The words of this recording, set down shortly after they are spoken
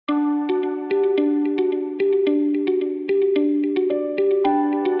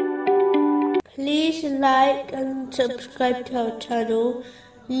like and subscribe to our channel.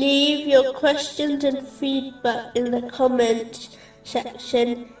 Leave your questions and feedback in the comments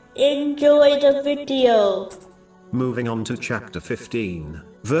section. Enjoy the video. Moving on to chapter 15,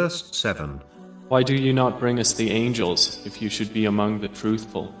 verse 7. Why do you not bring us the angels, if you should be among the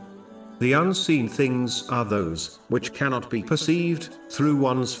truthful? The unseen things are those which cannot be perceived through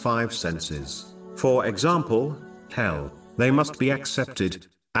one's five senses. For example, hell. They must be accepted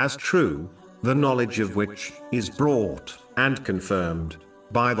as true, the knowledge of which is brought and confirmed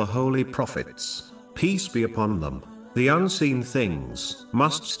by the holy prophets, peace be upon them. The unseen things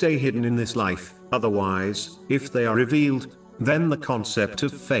must stay hidden in this life, otherwise, if they are revealed, then the concept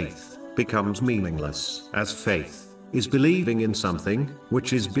of faith becomes meaningless, as faith is believing in something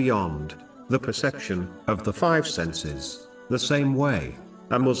which is beyond the perception of the five senses. The same way,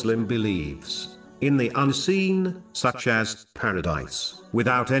 a Muslim believes in the unseen, such as paradise,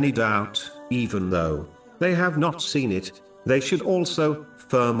 without any doubt, even though they have not seen it. They should also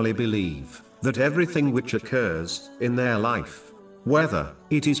firmly believe that everything which occurs in their life, whether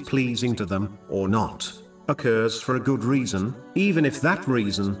it is pleasing to them or not, occurs for a good reason, even if that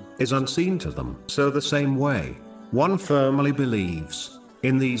reason is unseen to them. So the same way, one firmly believes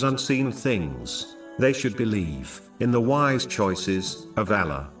in these unseen things, they should believe in the wise choices of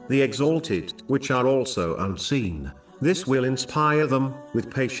Allah, the Exalted, which are also unseen. This will inspire them with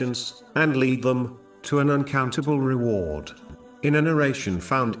patience and lead them to an uncountable reward. In a narration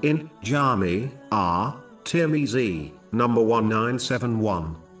found in Jami Tirmizi, number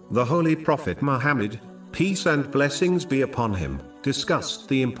 1971, the Holy Prophet Muhammad, peace and blessings be upon him, discussed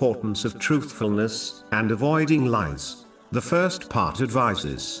the importance of truthfulness and avoiding lies. The first part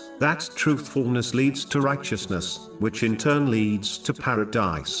advises that truthfulness leads to righteousness, which in turn leads to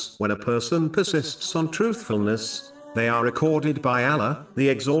paradise. When a person persists on truthfulness, they are recorded by Allah, the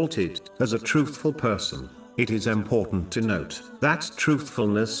Exalted, as a truthful person. It is important to note that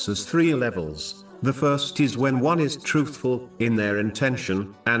truthfulness has three levels. The first is when one is truthful in their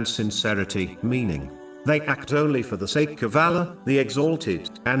intention and sincerity, meaning they act only for the sake of Allah, the Exalted,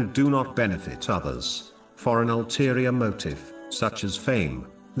 and do not benefit others for an ulterior motive, such as fame.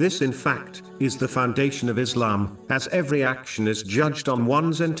 This in fact is the foundation of Islam, as every action is judged on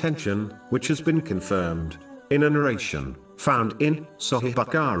one's intention, which has been confirmed in a narration found in Sahih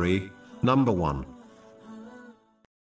Bukhari, number 1.